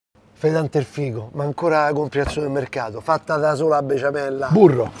fai tanto il figo, ma ancora la compri al supermercato, fatta da sola la besciamella.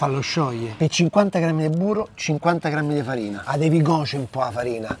 Burro, fallo sciogliere. Per 50 grammi di burro, 50 grammi di farina. La devi cuocere un po' la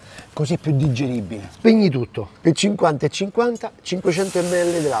farina, così è più digeribile. Spegni tutto. Per 50 e 50, 500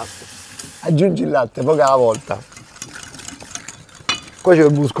 ml di latte. Aggiungi il latte, poca alla volta. Qua c'è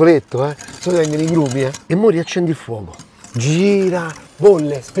il bruscoletto, se vengono i gruppi, E mo riaccendi il fuoco. Gira,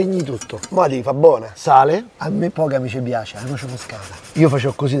 bolle, spegni tutto. Ma la devi fa buona. Sale, a me poca mi ci piace, la noce moscata. Io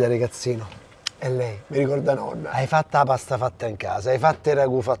facevo così da ragazzino. E lei, mi ricorda nonna. Hai fatta la pasta fatta in casa, hai fatto il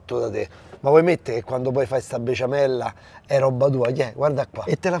ragù fatto da te. Ma vuoi mettere che quando poi fai sta besciamella è roba tua? Guarda qua.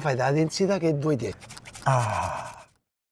 E te la fai dalla densità che vuoi te. Ah.